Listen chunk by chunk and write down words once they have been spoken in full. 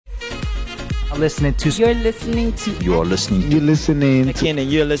Listening to. You're listening to. You're listening to. You're listening to. Again,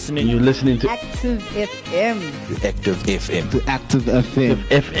 and you're listening. You're listening to Active FM. Active FM. To Active FM.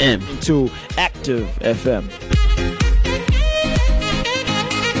 FM. To Active FM.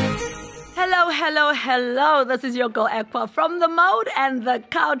 Hello. This is your girl Aqua from the Mode and the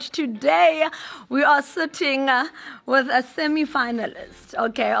Couch. Today, we are sitting with a semi-finalist,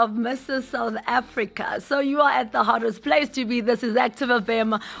 okay, of Mrs. South Africa. So you are at the hottest place to be. This is Active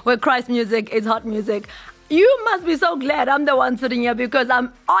FM, where Christ music is hot music. You must be so glad I'm the one sitting here, because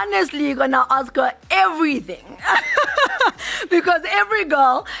I'm honestly going to ask her everything. Because every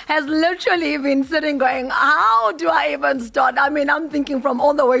girl has literally been sitting going, how do I even start? I mean, I'm thinking from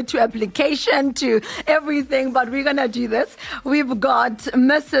all the way to application to everything, but we're going to do this. We've got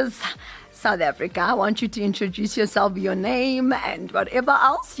Mrs. South Africa. I want you to introduce yourself, your name, and whatever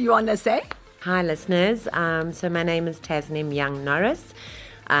else you want to say. Hi, listeners. So my name is Tasneem Young Norris.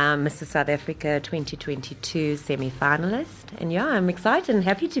 Mrs. South Africa 2022 semi-finalist. And yeah, I'm excited and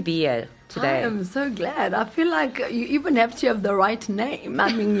happy to be here today. I am so glad. I feel like you even have to have the right name.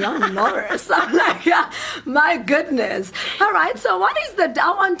 I mean, Young Norris. I'm like, my goodness. All right, so what is I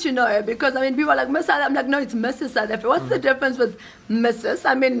want to know, because I mean, people are like, Miss South, I'm like, no, it's Mrs. South Africa. What's the difference with Mrs.?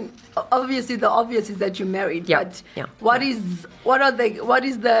 I mean, obviously the obvious is that you're married, but what is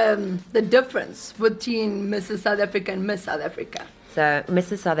the difference between Mrs. South Africa and Miss South Africa? So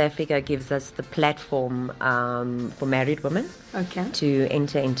Mrs. South Africa gives us the platform for married women to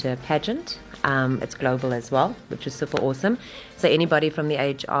enter into a pageant. It's global as well, which is super awesome. So anybody from the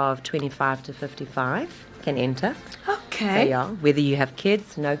age of 25 to 55 can enter. Okay. So whether you have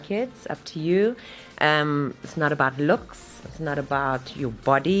kids, no kids, up to you. It's not about looks. It's not about your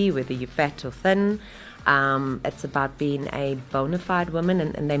body, whether you're fat or thin. It's about being a bona fide woman,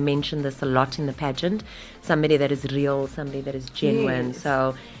 and they mention this a lot in the pageant. Somebody that is real, somebody that is genuine. Yes.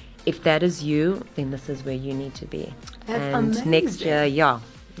 So if that is you, then this is where you need to be. That's and amazing. Next year,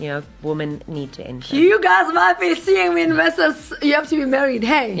 women need to enter. You guys might be seeing me in Mrs. You have to be married.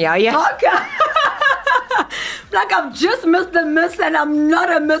 Hey. Yeah. Okay. Like I've just missed the miss and I'm not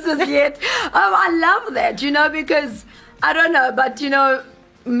a Mrs. yet. I love that, because I don't know, but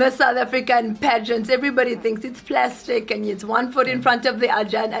Miss South Africa and pageants, everybody thinks it's plastic and it's one foot in front of the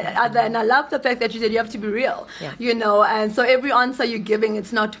other, and I love the fact that you said you have to be real, and so every answer you're giving,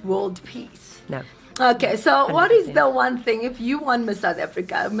 it's not world peace. No. Okay, so 100%. What is the one thing, if you won Miss South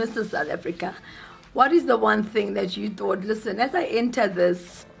Africa, Mrs. South Africa, what is the one thing that you thought, listen, as I enter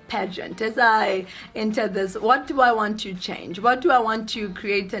this pageant, as I enter this, what do I want to change? What do I want to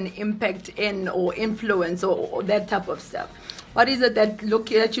create an impact in, or influence, or that type of stuff? What is it that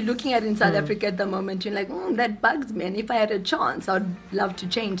you're looking at in South Africa at the moment? You're like, that bugs me. And if I had a chance, I'd love to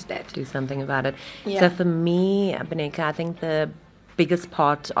change that. Do something about it. Yeah. So for me, Beneka, I think the biggest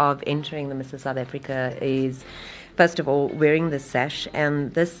part of entering the Mrs. South Africa is, first of all, wearing the sash.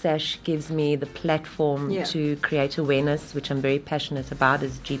 And this sash gives me the platform to create awareness, which I'm very passionate about,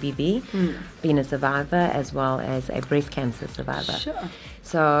 is GBV, being a survivor as well as a breast cancer survivor. Sure.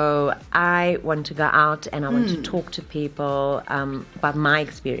 So I want to go out and I want to talk to people about my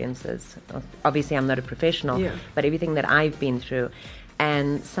experiences. Obviously, I'm not a professional, but everything that I've been through.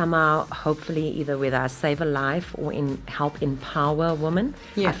 And somehow, hopefully, either whether I save a life or help empower a woman,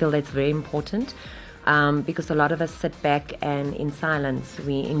 I feel that's very important. Because a lot of us sit back and in silence,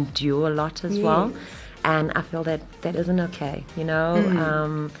 we endure a lot as well. And I feel that isn't okay,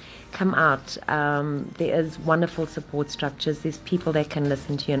 come out. There is wonderful support structures. There's people that can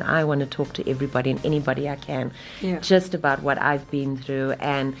listen to you, and I want to talk to everybody and anybody I can just about what I've been through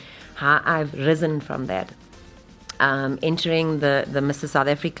and how I've risen from that. Entering the Mrs. South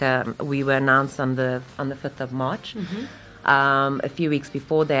Africa, we were announced on the 5th of March. A few weeks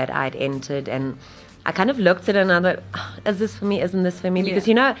before that, I'd entered, and I kind of looked at it and I thought, is this for me? Isn't this for me? Because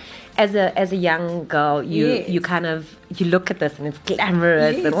as a young girl, you look at this and it's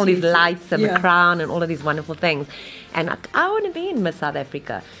glamorous and all these lights and the crown and all of these wonderful things, and I want to be in Miss South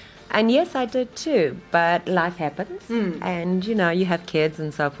Africa. And yes, I did too, but life happens, and you have kids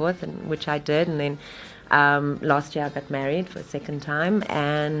and so forth, and which I did, and then last year I got married for a second time,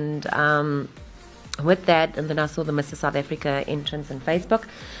 and with that, and then I saw the Mrs. South Africa entrance on Facebook.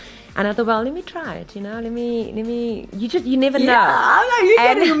 And I thought, well, let me try it, you never know. I'm like, you're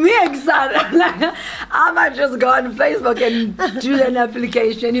getting me excited. Like, I might just go on Facebook and do an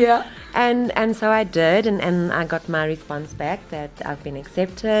application, And so I did, and I got my response back that I've been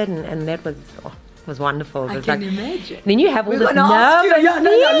accepted, and that was wonderful. I can imagine. Then you have all this nervous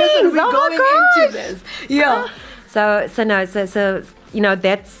feelings. We're going into this. Yeah. So that's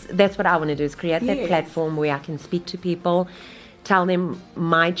what I want to do, is create that platform where I can speak to people, tell them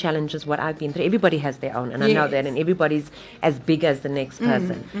my challenges, what I've been through. Everybody has their own, and I know that, and everybody's as big as the next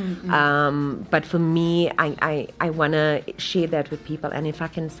person. But for me, I want to share that with people, and if I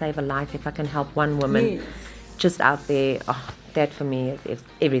can save a life, if I can help one woman just out there, that for me is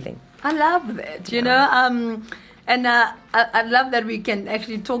everything. I love that, and I love that we can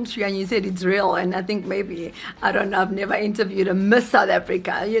actually talk to you, and you said it's real, and I think maybe, I don't know, I've never interviewed a Miss South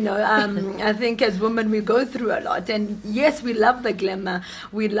Africa, I think as women we go through a lot, and yes, we love the glamour,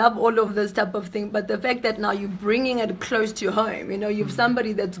 we love all of this type of thing, but the fact that now you're bringing it close to home, you're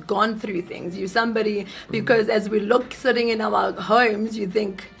somebody that's gone through things, you're somebody, because as we look sitting in our homes, you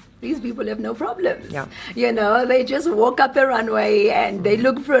think, these people have no problems. Yeah. They just walk up the runway and they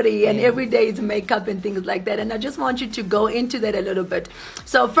look pretty, and every day it's makeup and things like that. And I just want you to go into that a little bit.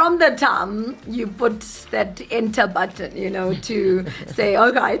 So from the time you put that enter button, to say,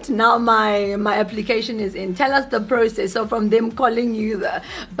 all right, now my application is in. Tell us the process. So from them calling you the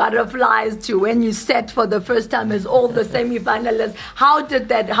butterflies to when you sat for the first time as all the semi-finalists, how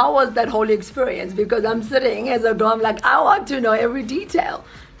was that whole experience? Because I'm sitting as a girl, I'm like, I want to know every detail.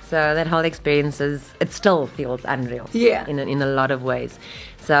 So that whole experience it still feels unreal. Yeah. In a lot of ways.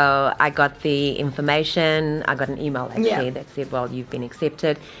 So I got the information. I got an email actually that said, well, you've been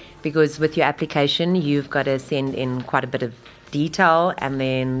accepted, because with your application you've got to send in quite a bit of detail, and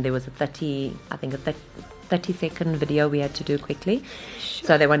then there was a 30-second video we had to do quickly. Sure.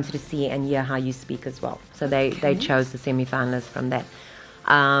 So they wanted to see and hear how you speak as well. So they chose the semi-finalists from that.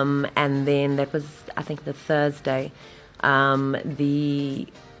 And then that was, I think, the Thursday. The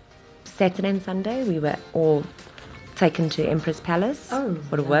Saturday and Sunday, we were all taken to Empress Palace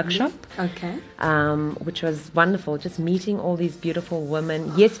for a workshop. Okay. Which was wonderful, just meeting all these beautiful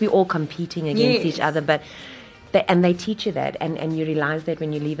women. Yes, we're all competing against each other, but they teach you that, and you realize that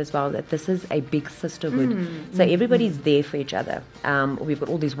when you leave as well, that this is a big sisterhood. So everybody's there for each other. We've got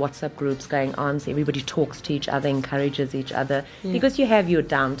all these WhatsApp groups going on, so everybody talks to each other, encourages each other, because you have your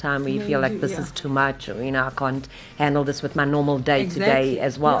downtime where you feel like this is too much, or I can't handle this with my normal day-to-day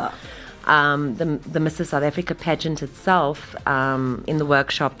as well. The Mrs. South Africa pageant itself, in the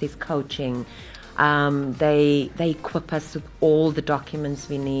workshop, there's coaching. They equip us with all the documents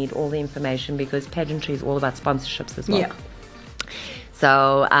we need, all the information, because pageantry is all about sponsorships as well. Yeah.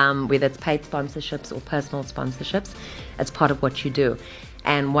 So whether it's paid sponsorships or personal sponsorships, it's part of what you do.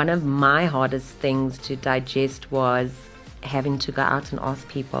 And one of my hardest things to digest was having to go out and ask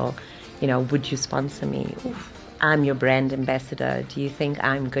people, would you sponsor me? I'm your brand ambassador. Do you think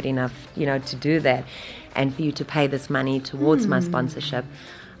I'm good enough, to do that? And for you to pay this money towards my sponsorship.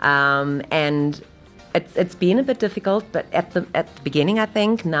 And it's been a bit difficult, but at the beginning, I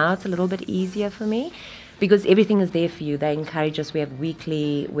think now it's a little bit easier for me, because everything is there for you. They encourage us. We have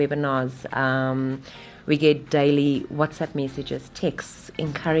weekly webinars. We get daily WhatsApp messages, texts,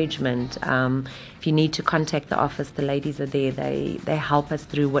 encouragement. If you need to contact the office, the ladies are there. They help us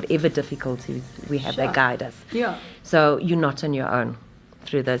through whatever difficulties we have. They guide us. Yeah. So you're not on your own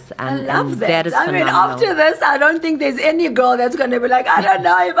through this, and I love that. is phenomenal. After this, I don't think there's any girl that's going to be like, I don't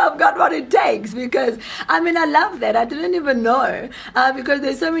know if I've got what it takes, because I love that. I didn't even know, because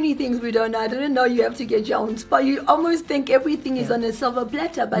there's so many things we don't know. I didn't know you have to get your own spot. You almost think everything is on a silver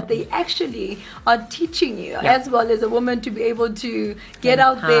platter, but they actually are teaching you as well as a woman to be able to get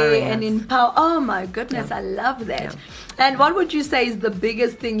out there and empower. Oh my goodness, I love that. Yeah. And what would you say is the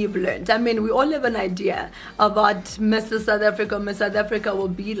biggest thing you've learned? We all have an idea of what Mrs. South Africa, Miss South Africa will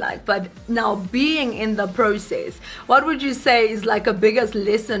be like, but now being in the process, what would you say is like a biggest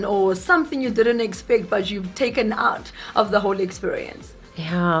lesson or something you didn't expect but you've taken out of the whole experience?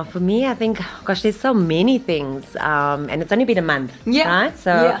 Yeah, for me, I think, there's so many things, and it's only been a month, right?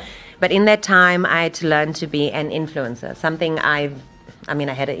 So, but in that time, I had to learn to be an influencer, something I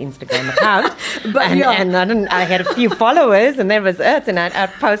had an Instagram account, and I had a few followers, and that was it, and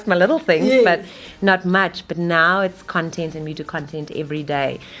I'd post my little things, but not much. But now it's content, and we do content every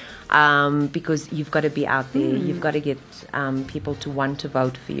day, because you've got to be out there. You've got to get people to want to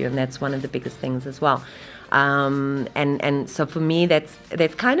vote for you, and that's one of the biggest things as well. And so for me, that's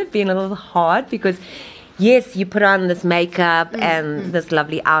kind of been a little hard, because yes, you put on this makeup and this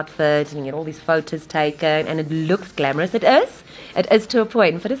lovely outfit, and you get all these photos taken, and it looks glamorous. It is to a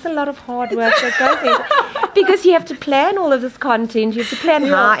point, but it's a lot of hard work that goes in. hard because you have to plan all of this content. You have to plan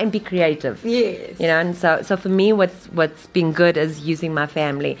how and be creative. Yes. You know, and so for me, what's been good is using my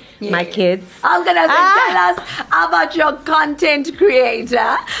family, my kids. I was gonna say, tell us about your content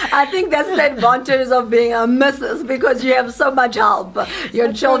creator. I think that's the advantage of being a missus, because you have so much help.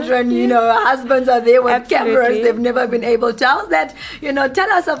 Your children, you know, husbands are there with cameras. They've never been able to. How's that? You know,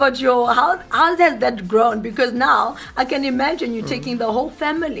 tell us about how has that grown? Because now I can imagine you taking the whole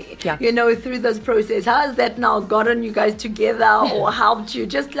family, you know, through this process. How has that now gotten you guys together or helped you?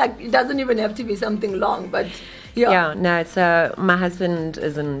 Just like, it doesn't even have to be something long, but no, so my husband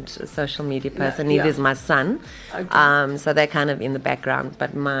isn't a social media person, neither is my son. Okay. So they're kind of in the background,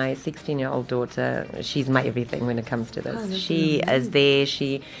 but my 16-year-old daughter, she's my everything when it comes to this. She is there,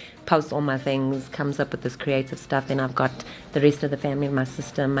 she posts all my things, comes up with this creative stuff, and I've got the rest of the family, my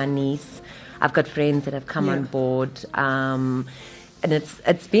sister, my niece. I've got friends that have come on board. And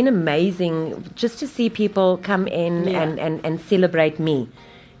it's been amazing just to see people come in and celebrate me,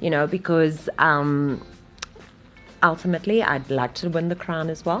 you know, because ultimately I'd like to win the crown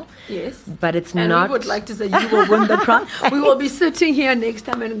as well. Yes. But it's and not... we would like to say you will win the crown. We will be sitting here next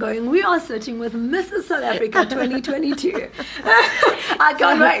time and going, we are sitting with Mrs. South Africa 2022. I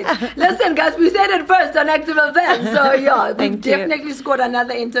can't wait. Listen, guys, we said it first on Active FM. So, we've definitely scored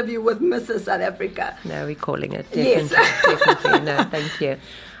another interview with Mrs. South Africa. No, we're calling it. Yes. Definitely. No, thank you.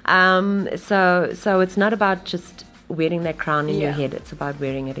 So it's not about just wearing that crown in your head, it's about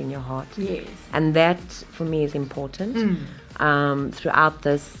wearing it in your heart. Yes. And that for me is important. Throughout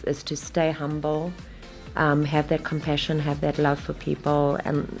this is to stay humble, have that compassion, have that love for people,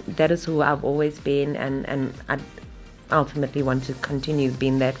 and that is who I've always been, and I ultimately want to continue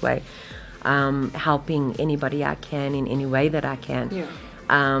being that way, helping anybody I can in any way that I can.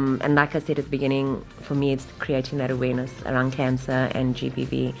 And like I said at the beginning, for me it's creating that awareness around cancer and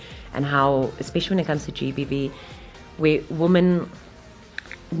GBV, and how, especially when it comes to GBV, where women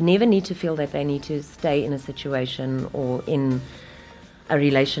never need to feel that they need to stay in a situation or in a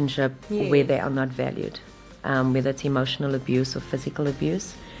relationship where they are not valued, whether it's emotional abuse or physical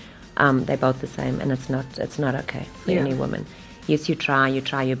abuse. They're both the same, and it's not okay for any woman. Yes, you try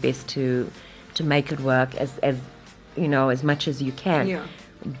your best to make it work as you know, as much as you can.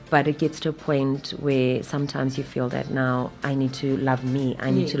 But it gets to a point where sometimes you feel that now I need to love me,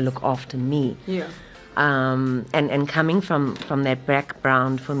 I need to look after me. And coming from that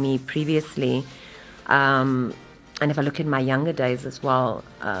background for me previously, and if I look at my younger days as well,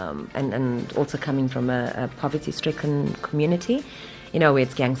 and also coming from a poverty-stricken community, you know, where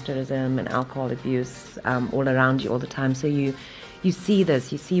it's gangsterism and alcohol abuse all around you all the time. So you see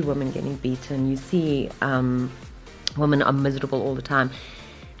this, you see women getting beaten, you see women are miserable all the time.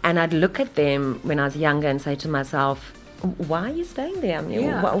 And I'd look at them when I was younger and say to myself, why are you staying there? I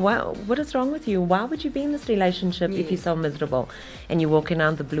mean, what is wrong with you? Why would you be in this relationship if you're so miserable and you're walking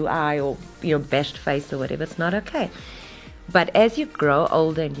around the blue eye or your bashed face or whatever? It's not okay. But as you grow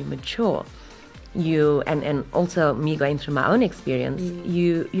older and you mature, and also me going through my own experience,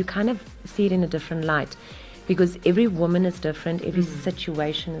 you kind of see it in a different light, because every woman is different, every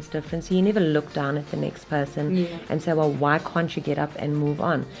situation is different. So you never look down at the next person and say, well, why can't you get up and move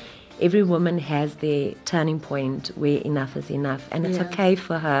on? Every woman has their turning point where enough is enough, and it's okay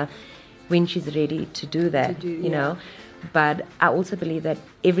for her when she's ready to do that, you know. But I also believe that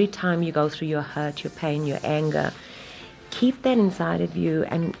every time you go through your hurt, your pain, your anger, keep that inside of you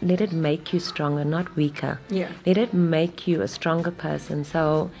and let it make you stronger, not weaker. Let it make you a stronger person.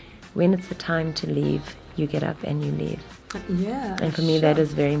 So when it's the time to leave, you get up and you leave. And for me, that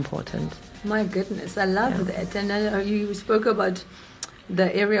is very important. My goodness, I love that. And I know you spoke about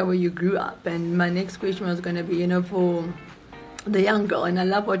the area where you grew up, and my next question was going to be, you know, for the young girl. And I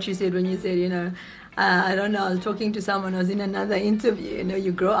love what you said when you said, you know, I don't know, I was talking to someone, I was in another interview, you know,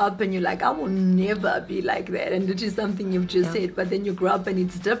 you grow up and you're like, I will never be like that, and it is something you've just said, but then you grow up and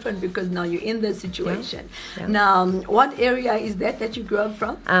it's different because now you're in the situation. Now, what area is that you grew up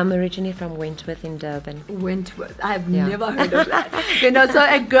from? I'm originally from Wentworth in Durban. Wentworth, I've never heard of that. You know, so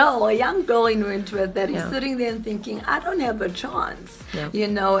a young girl in Wentworth that is sitting there and thinking, I don't have a chance, you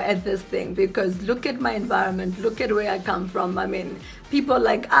know, at this thing, because look at my environment, look at where I come from. I mean, people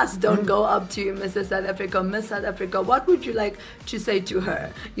like us don't go up to Mrs. South Africa, Miss South Africa. What would you like to say to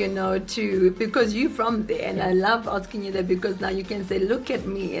her, you know, because you're from there, and I love asking you that, because now you can say, look at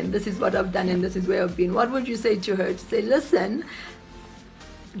me, and this is what I've done, and this is where I've been. What would you say to her to say, listen,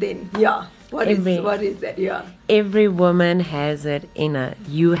 then, what is that? Every woman has it in her.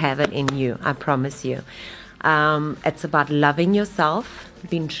 You have it in you, I promise you. It's about loving yourself,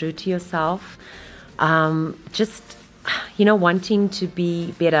 being true to yourself, just, you know, wanting to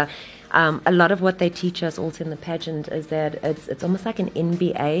be better. A lot of what they teach us also in the pageant is that it's almost like an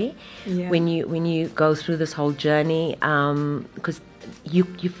NBA when you go through this whole journey, because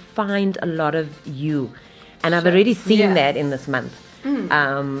you find a lot of you, and I've already seen that in this month.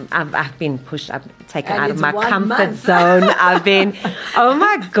 I've been pushed, I've taken out of my comfort zone. I've been, oh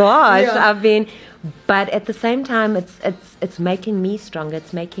my gosh, but at the same time, it's making me stronger.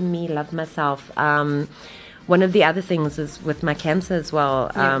 It's making me love myself. One of the other things is with my cancer as well.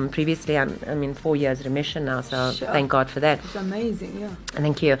 Previously, I'm in 4 years remission now, so thank God for that. It's amazing, yeah.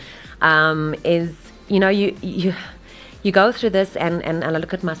 Thank you. Is you go through this, and I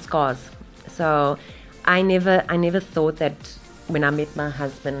look at my scars. So I never thought that when I met my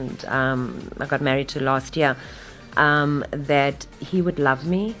husband, I got married to last year, that he would love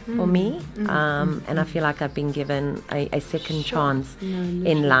me for me, and I feel like I've been given a second chance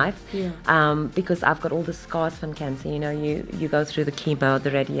in life, because I've got all the scars from cancer. You go through the chemo,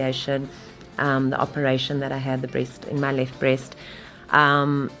 the radiation, the operation that I had, the breast in my left breast,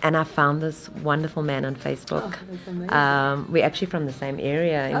 and I found this wonderful man on Facebook. We're actually from the same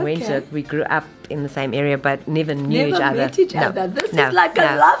area in Windhoek. We grew up in the same area, but never knew each other. Met each other. This is like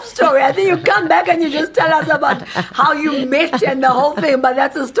a love story. I think you come back and you just tell us about how you met and the whole thing, but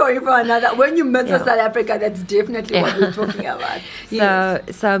that's a story for another. When you met South Africa, that's definitely what we're talking about.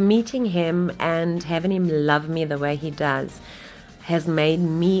 So meeting him and having him love me the way he does has made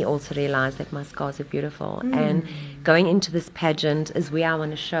me also realize that my scars are beautiful. And going into this pageant is where I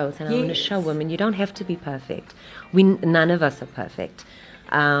want to show. And I want to show women you don't have to be perfect. None of us are perfect.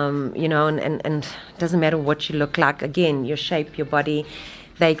 And it doesn't matter what you look like. Again, your shape, your body,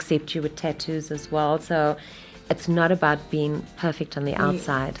 they accept you with tattoos as well. So it's not about being perfect on the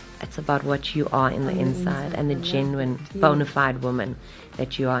outside. It's about what you are in the inside, and the genuine, bona fide woman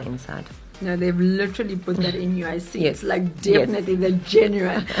that you are inside. No, they've literally put that in you. I see. It's like definitely the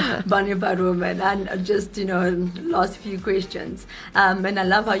genuine bona fide woman. And just, last few questions. And I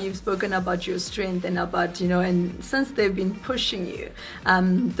love how you've spoken about your strength and about, and since they've been pushing you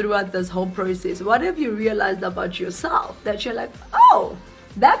throughout this whole process, what have you realized about yourself that you're like, oh,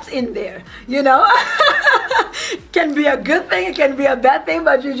 that's in there, Can be a good thing, it can be a bad thing,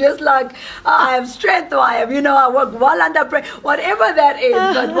 but you're just like, I have strength, or I have, I work well under pressure, whatever that is.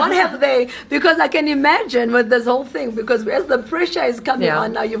 But what have they, because I can imagine with this whole thing, because as the pressure is coming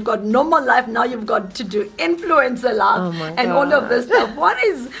on, now you've got normal life, now you've got to do influencer life, and all of this stuff.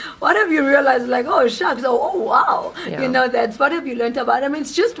 What have you realized, like, oh, shucks, oh wow, that's, what have you learned about?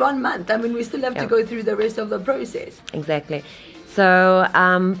 It's just 1 month. We still have to go through the rest of the process. Exactly. So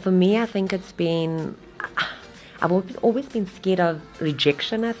for me, I think it's been, I've always been scared of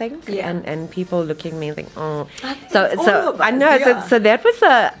rejection, I think, and people looking at me and think, oh. So I know, so that was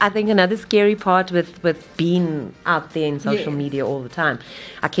I think another scary part with being out there in social media all the time.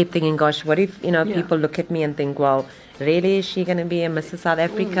 I kept thinking, gosh, what if, people look at me and think, well, really, is she going to be a Mrs. South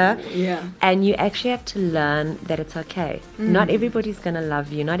Africa? And you actually have to learn that it's okay. Not everybody's going to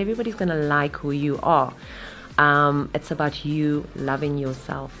love you. Not everybody's going to like who you are. It's about you loving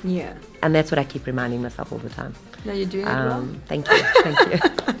yourself. And that's what I keep reminding myself all the time. No, you're doing it well. Thank you.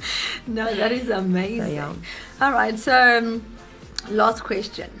 No, that is amazing. All right, so last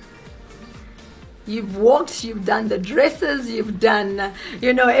question. You've walked, you've done the dresses, you've done,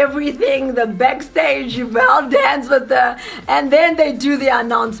 everything, the backstage, you've held hands with and then they do the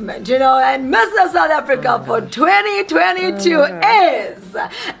announcement, and Mr. South Africa for 2022 is,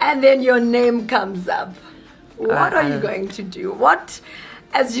 and then your name comes up. What are you going to do? What,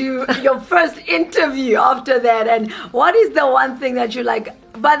 as your first interview after that, and what is the one thing that you're like,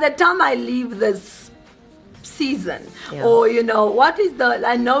 by the time I leave this season, or what is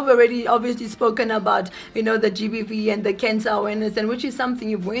I know we've already obviously spoken about the GBV and the cancer awareness, and which is something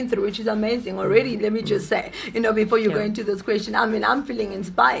you've went through, which is amazing already. Let me just say, before you go into this question, I'm feeling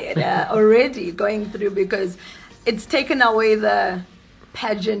inspired already going through, because it's taken away the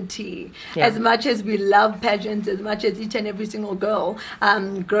pageanty. As much as we love pageants, as much as each and every single girl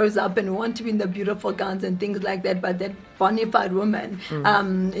grows up and want to be in the beautiful gowns and things like that, but that bona fide woman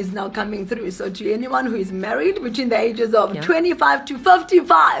is now coming through. So to anyone who is married between the ages of 25 to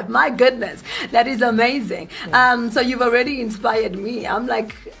 55, my goodness, that is amazing. So you've already inspired me. I'm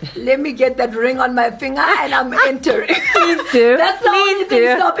like, let me get that ring on my finger and I'm entering. Please do. That's the only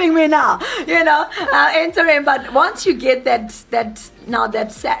thing stopping me now, entering. But once you get that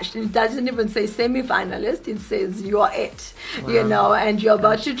sash, it doesn't even say semi-finalist, it says you are it. And you're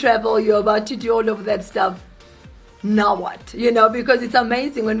about to travel, you're about to do all of that stuff. Now what? Because it's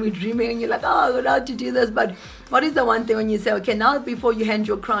amazing when we're dreaming and you're like, oh, I know to do this, but what is the one thing when you say, okay, now before you hand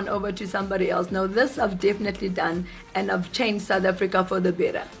your crown over to somebody else, no, this I've definitely done, and I've changed South Africa for the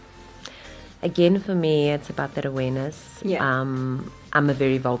better? again, for me, it's about that awareness. Yeah. I'm a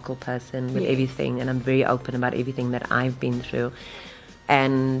very vocal person with everything, and I'm very open about everything that I've been through.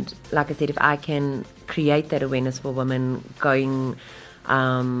 And like I said, if I can create that awareness for women going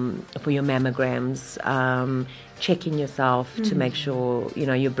for your mammograms, checking yourself to make sure,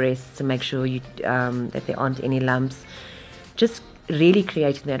 your breasts, to make sure you that there aren't any lumps, just really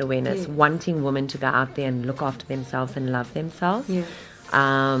creating that awareness, wanting women to go out there and look after themselves and love themselves. Yeah.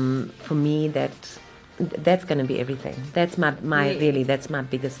 For me, that's going to be everything. That's my really, that's my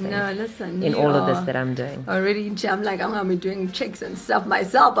biggest thing. No, listen. In all of this that I'm doing. Already, I'm like, I'm going to be doing checks and stuff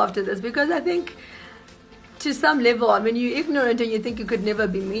myself after this, because I think to some level, I mean, you're ignorant and you think you could never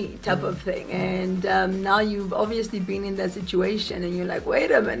be me type of thing. And now you've obviously been in that situation and you're like,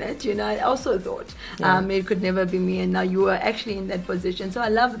 wait a minute, I also thought it could never be me. And now you are actually in that position. So I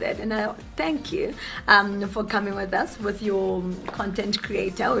love that. And I thank you for coming with us, with your content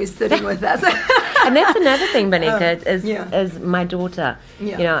creator who is sitting with us. And that's another thing, Banika, is my daughter.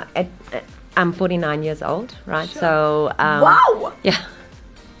 Yeah. I'm 49 years old, right? Sure. So, wow. Yeah.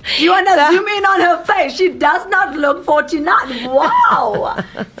 Do you want to zoom in on her face? She does not look 49. Wow.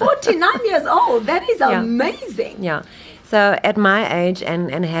 49 years old. That is amazing. Yeah. So at my age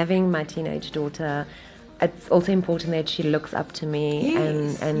and having my teenage daughter, it's also important that she looks up to me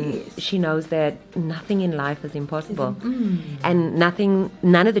and she knows that nothing in life is impossible. And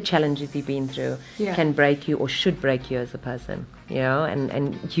none of the challenges you've been through can break you or should break you as a person.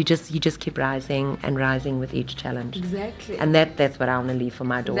 And you just keep rising and rising with each challenge. Exactly. And that's what I want to leave for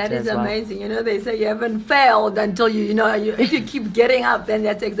my daughter. That is as well. amazing. They say you haven't failed until if you keep getting up, then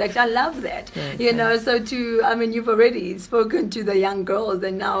that's exactly. I love that. So you've already spoken to the young girls,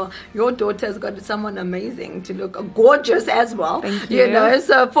 and now your daughter's got someone amazing to look gorgeous as well. Thank you.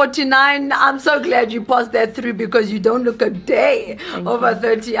 So 49. I'm so glad you passed that through, because you don't look a day over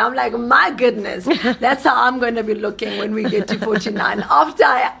 30. I'm like, my goodness, that's how I'm going to be looking when we get to 49. After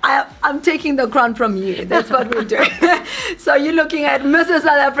I'm taking the crown from you. That's what we're doing. So you're looking at Mrs.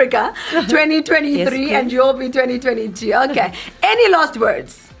 South Africa 2023, yes, and you'll be 2022. Okay. Any last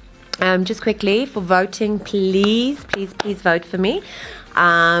words? Just quickly, for voting, please vote for me.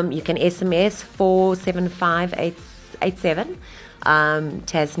 You can SMS 47587.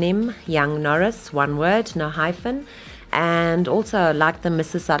 Tasnim Young Norris, one word, no hyphen. And also like the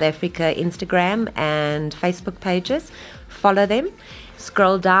Mrs. South Africa Instagram and Facebook pages. Follow them,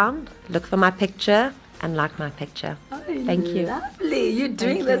 scroll down, look for my picture, and like my picture. Thank you. Lovely. You're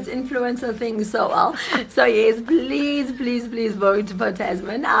doing this influencer thing so well. So yes, please vote for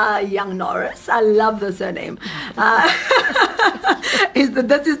Tasman Young Norris. I love the surname.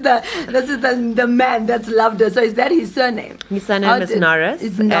 This is the man that's loved her. So is that his surname? His surname is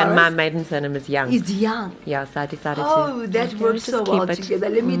Norris, and my maiden surname is Young. Is Young. Yeah, so I decided to. Oh, that works so well together.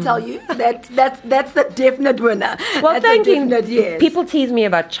 Let me tell you, that's the definite winner. Well, thank you. Yes. People tease me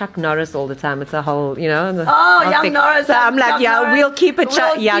about Chuck Norris all the time. It's a whole, Young Norris. So I'm like, Norris. we'll keep it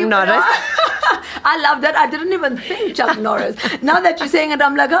Young Norris. I love that. I didn't even think Chuck Norris. Now that you're saying it,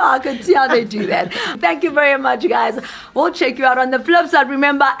 I'm like, I can see how they do that. Thank you very much, guys. We'll check you out on the flip side.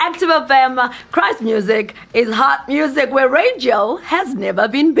 Remember, Active FM, Christ Music is hot music, where radio has never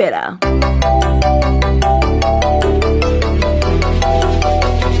been better.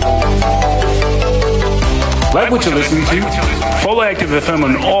 Like what you're listening to? Follow Active FM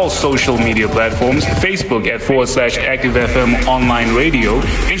on all social media platforms. Facebook at /Active FM Online Radio,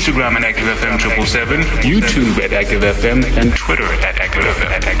 Instagram at Active FM 777, YouTube at Active FM, and Twitter at Active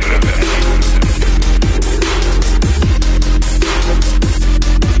FM.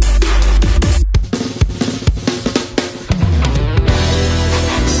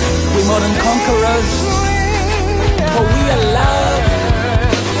 We're more than conquerors, for we are loved.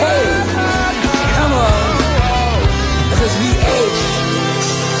 Hey, come on. As we age.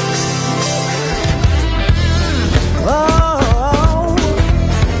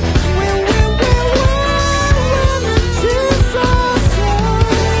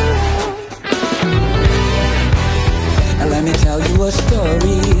 Now let me tell you a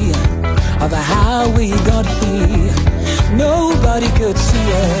story of how we got here. Nobody could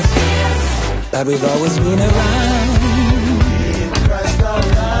see us, but we've always been around.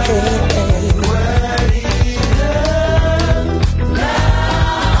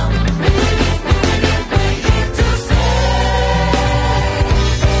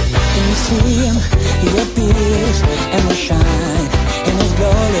 Him, he appears and will shine in his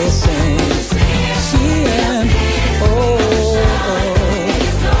glory saints. See him,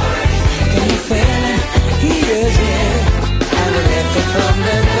 can you feel him? He is here, and we're lifted from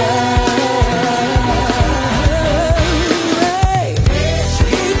the ground.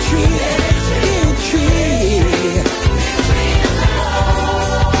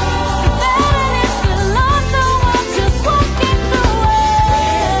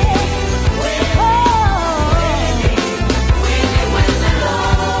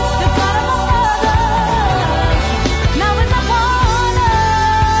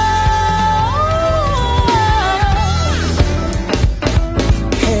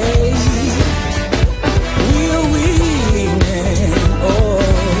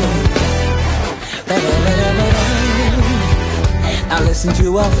 listen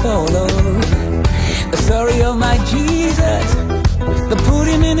to or follow the story of my Jesus, the put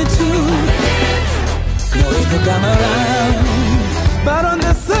him in a tune. No, he could come around, but on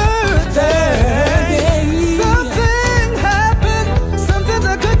the third day, something happened, something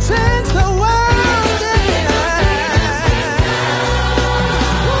that could change the world.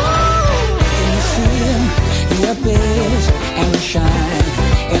 Can you see him? He appears and shine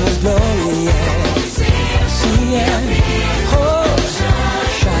in his glory. Yeah. See him? Oh, shine.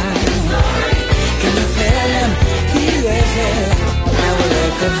 Can you feel him? He is here, and we're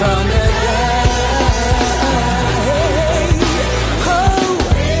lifted from the dead.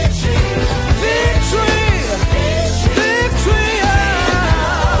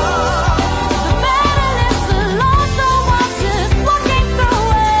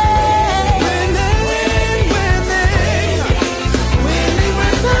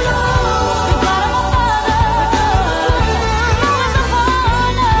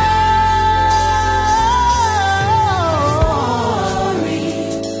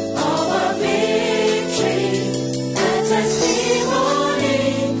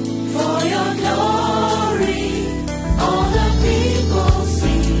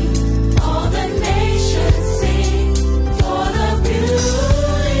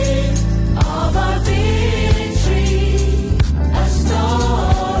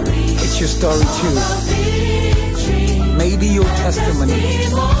 Story too. Maybe your testimony.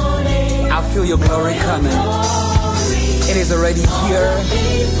 I feel your glory coming. It is already here.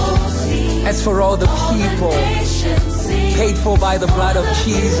 As for all the people paid for by the blood of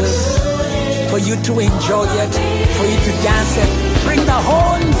Jesus, for you to enjoy it, for you to dance it, bring the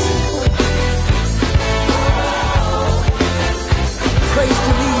horns. Praise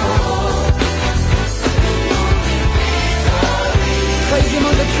to thee. Praise him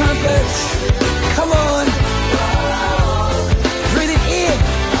on the trumpets.